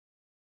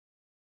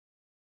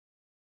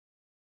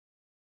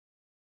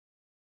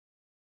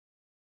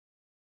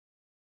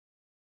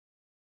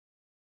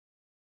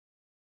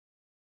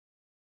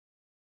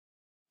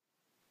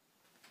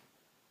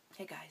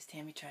Hey guys,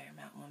 Tammy Trayer,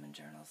 Mountain Woman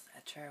Journals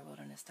at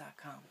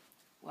TrayerWilderness.com.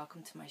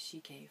 Welcome to my she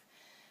cave.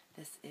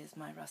 This is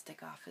my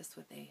rustic office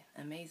with an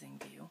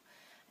amazing view,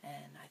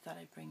 and I thought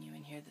I'd bring you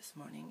in here this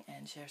morning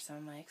and share some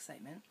of my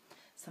excitement.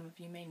 Some of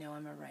you may know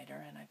I'm a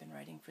writer, and I've been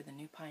writing for the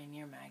New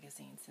Pioneer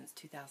magazine since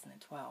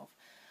 2012.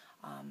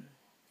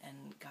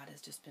 And God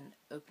has just been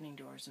opening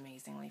doors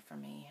amazingly for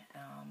me.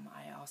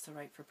 I also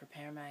write for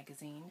Prepare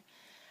magazine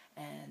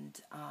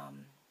and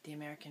the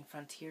American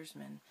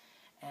Frontiersman,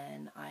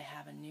 and I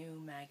have a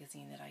new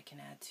magazine that I can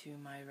add to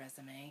my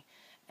resume,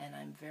 and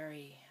I'm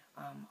very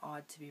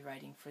awed to be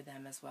writing for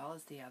them as well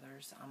as the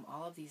others.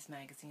 All of these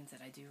magazines that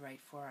I do write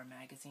for are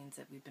magazines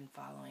that we've been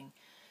following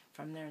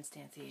from their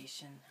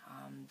instantiation.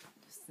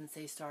 Since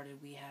they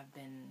started, we have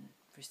been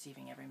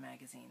receiving every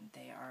magazine.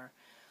 They are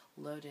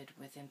loaded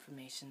with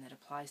information that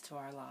applies to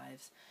our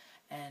lives,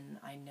 and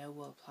I know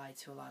will apply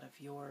to a lot of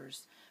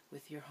yours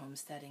with your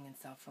homesteading and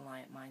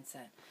self-reliant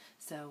mindset.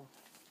 So,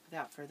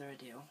 without further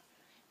ado,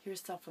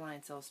 here's Self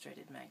Reliance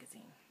Illustrated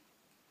magazine.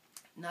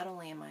 Not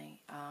only am I,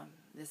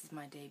 this is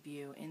my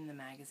debut in the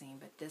magazine,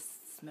 but this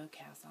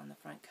smokehouse on the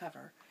front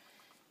cover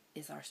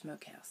is our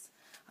smokehouse.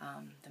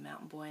 The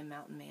Mountain Boy and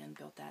Mountain Man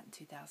built that in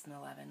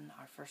 2011,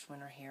 our first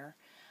winter here,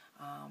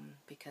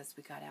 because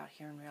we got out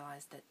here and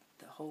realized that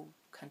the whole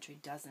country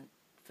doesn't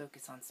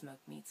focus on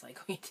smoked meats like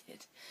we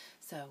did.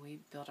 So we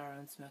built our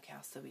own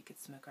smokehouse so we could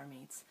smoke our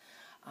meats.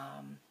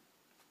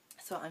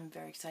 So I'm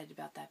very excited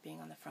about that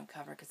being on the front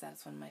cover because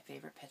that's one of my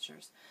favorite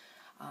pictures.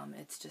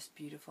 It's just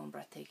beautiful and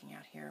breathtaking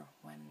out here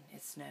when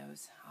it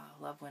snows.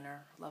 Love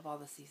winter, love all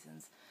the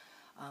seasons.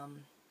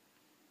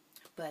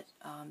 But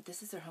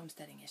this is their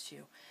homesteading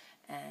issue,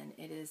 and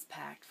it is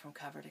packed from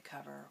cover to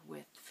cover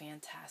with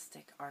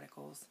fantastic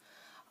articles.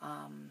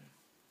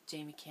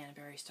 Jamie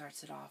Canterbury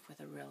starts it off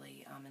with a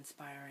really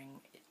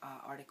inspiring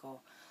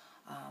article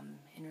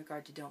in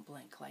regard to Don't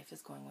Blink, Life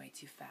is Going Way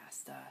Too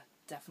Fast.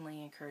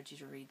 Definitely encourage you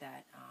to read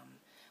that.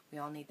 We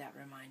all need that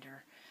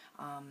reminder.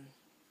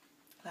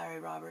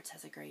 Larry Roberts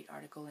has a great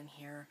article in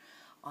here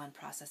on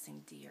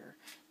processing deer.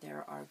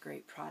 There are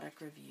great product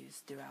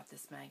reviews throughout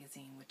this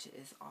magazine, which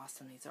is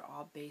awesome. These are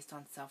all based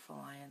on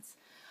self-reliance.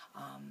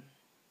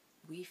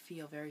 We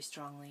feel very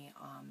strongly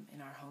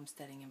in our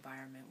homesteading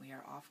environment. We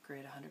are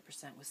off-grid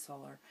 100% with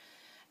solar,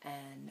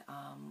 and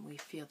we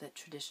feel that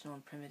traditional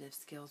and primitive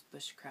skills,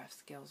 bushcraft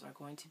skills, are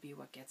going to be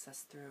what gets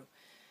us through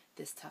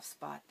this tough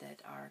spot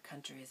that our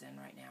country is in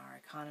right now. Our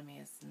economy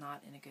is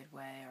not in a good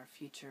way. Our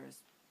future is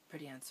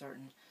pretty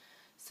uncertain.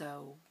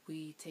 So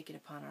we take it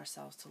upon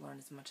ourselves to learn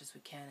as much as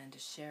we can and to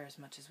share as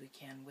much as we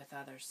can with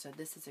others. So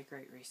this is a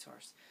great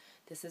resource.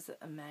 This is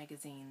a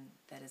magazine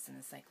that is an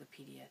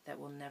encyclopedia that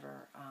will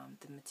never,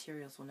 the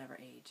materials will never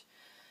age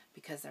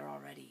because they're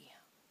already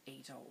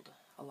age-old,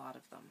 a lot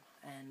of them.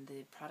 And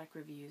the product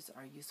reviews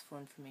are useful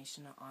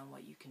information on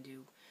what you can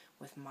do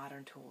with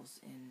modern tools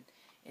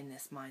in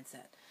this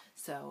mindset.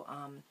 So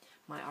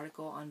my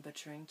article on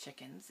butchering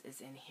chickens is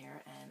in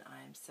here, and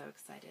I'm so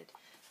excited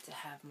to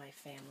have my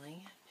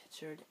family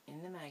pictured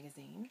in the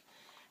magazine.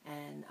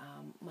 And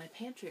my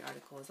pantry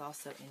article is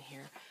also in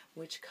here,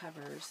 which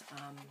covers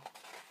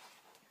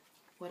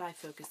what I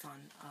focus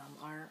on.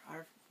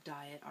 Our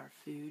diet, our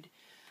food,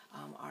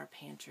 our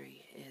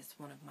pantry is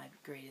one of my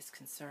greatest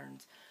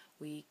concerns.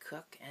 We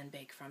cook and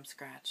bake from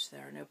scratch.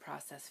 There are no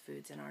processed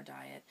foods in our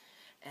diet,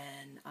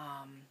 and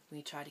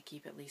we try to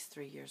keep at least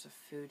 3 years of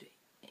food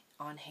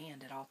on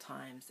hand at all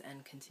times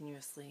and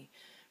continuously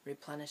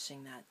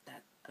replenishing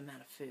that amount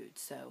of food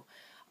so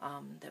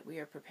that we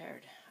are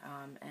prepared.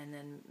 And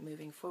then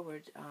moving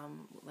forward,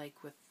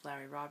 like with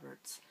Larry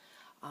Roberts'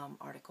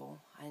 article,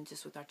 and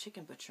just with our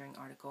chicken butchering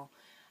article,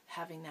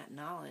 having that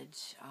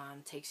knowledge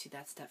takes you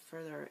that step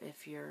further.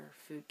 If your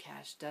food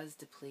cache does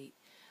deplete,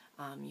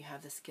 you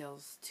have the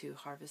skills to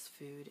harvest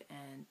food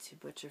and to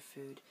butcher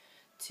food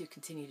to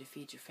continue to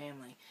feed your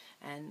family.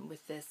 And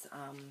with this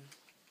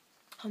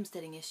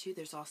homesteading issue,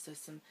 there's also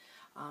some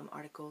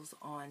articles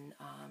on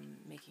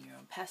making your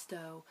own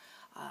pesto,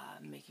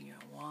 making your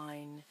own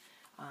wine,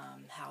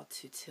 how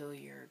to till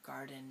your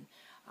garden.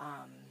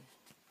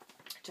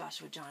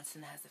 Joshua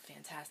Johnson has a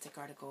fantastic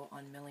article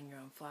on milling your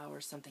own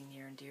flowers, something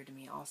near and dear to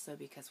me also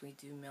because we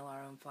do mill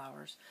our own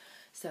flowers.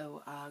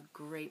 So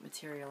great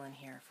material in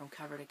here from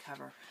cover to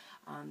cover.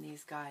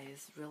 These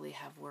guys really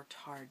have worked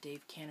hard.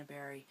 Dave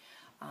Canterbury,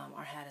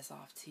 our hat is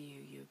off to you.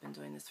 You've been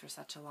doing this for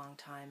such a long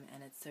time,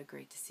 and it's so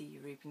great to see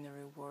you reaping the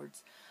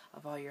rewards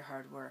of all your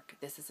hard work.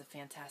 This is a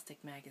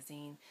fantastic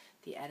magazine.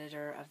 The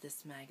editor of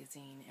this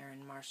magazine,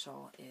 Erin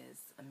Marshall, is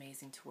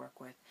amazing to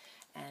work with,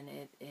 and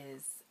it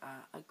is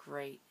a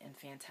great and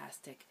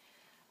fantastic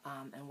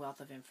and wealth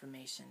of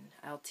information.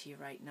 L.T.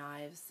 Wright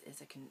Knives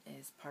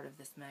is part of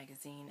this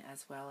magazine,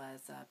 as well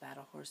as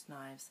Battle Horse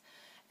Knives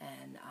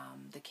and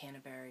the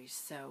Canterburys.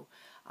 So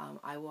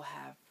I will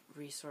have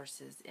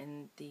resources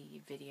in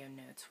the video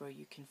notes where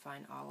you can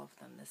find all of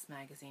them. This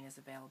magazine is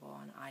available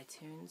on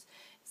iTunes,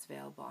 it's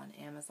available on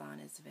Amazon,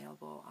 it's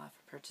available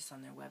for purchase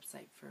on their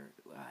website.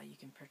 You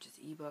can purchase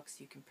ebooks,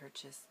 you can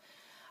purchase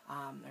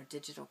or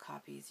digital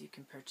copies, you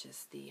can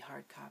purchase the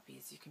hard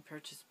copies, you can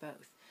purchase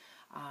both.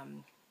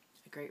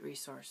 A great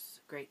resource,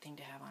 great thing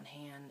to have on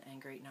hand,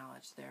 and great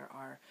knowledge. There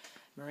are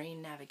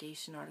marine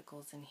navigation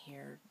articles in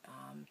here,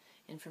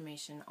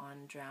 information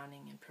on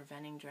drowning and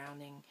preventing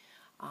drowning,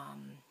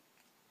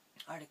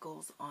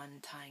 articles on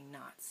tying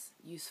knots,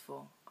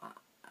 useful,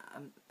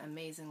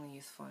 amazingly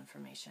useful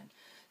information.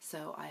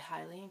 So I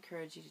highly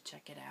encourage you to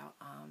check it out.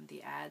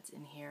 The ads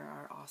in here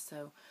are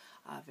also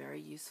very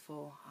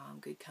useful,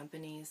 good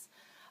companies.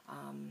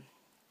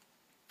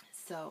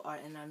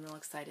 And I'm real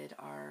excited,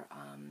 our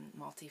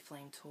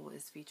multi-flame tool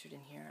is featured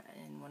in here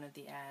in one of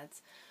the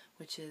ads,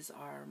 which is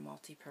our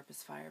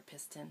multi-purpose fire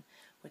piston,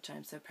 which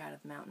I'm so proud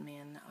of Mountain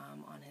Man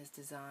on his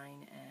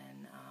design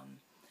and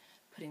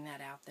putting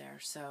that out there.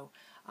 So,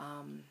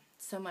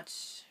 so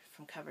much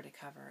from cover to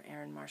cover.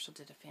 Aaron Marshall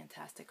did a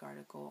fantastic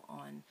article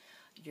on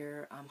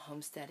your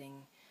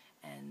homesteading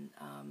and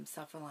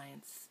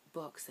self-reliance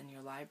books in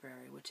your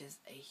library, which is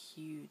a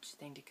huge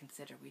thing to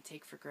consider. We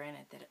take for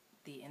granted that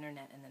the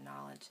internet and the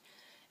knowledge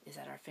is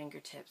at our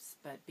fingertips,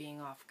 but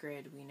being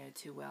off-grid, we know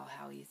too well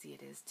how easy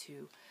it is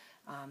to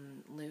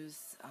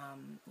lose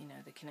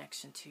the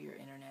connection to your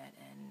internet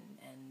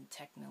and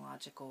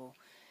technological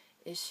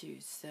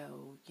issues.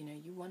 So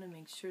you want to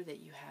make sure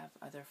that you have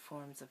other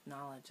forms of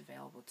knowledge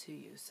available to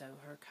you. So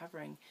her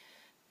covering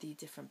the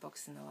different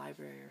books in the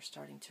library or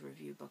starting to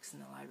review books in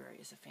the library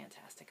is a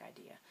fantastic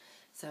idea.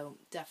 So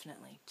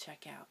definitely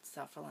check out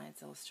Self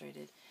Reliance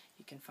Illustrated.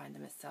 You can find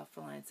them at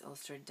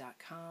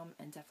selfrelianceillustrated.com,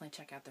 and definitely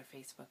check out their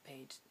Facebook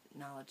page.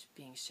 Knowledge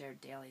being shared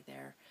daily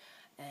there,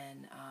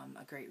 and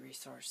a great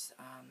resource.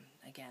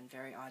 Again,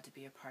 very odd to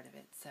be a part of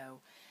it.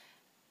 So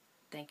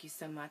thank you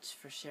so much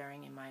for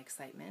sharing in my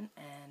excitement,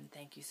 and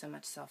thank you so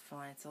much, Self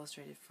Reliance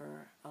Illustrated,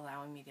 for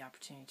allowing me the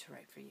opportunity to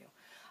write for you.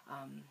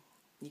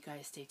 You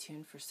guys stay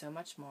tuned for so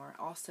much more.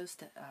 Also,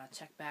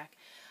 check back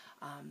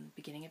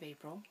beginning of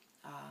April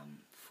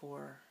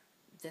for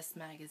this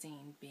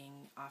magazine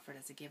being offered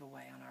as a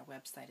giveaway on our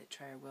website at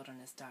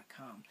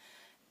trayerwilderness.com.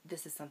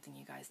 This is something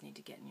you guys need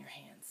to get in your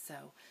hands.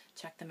 So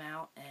check them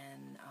out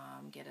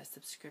and get a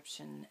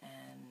subscription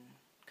and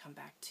come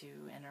back to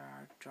enter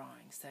our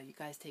drawing. So you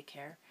guys take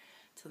care.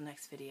 Till the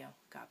next video,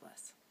 God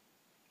bless.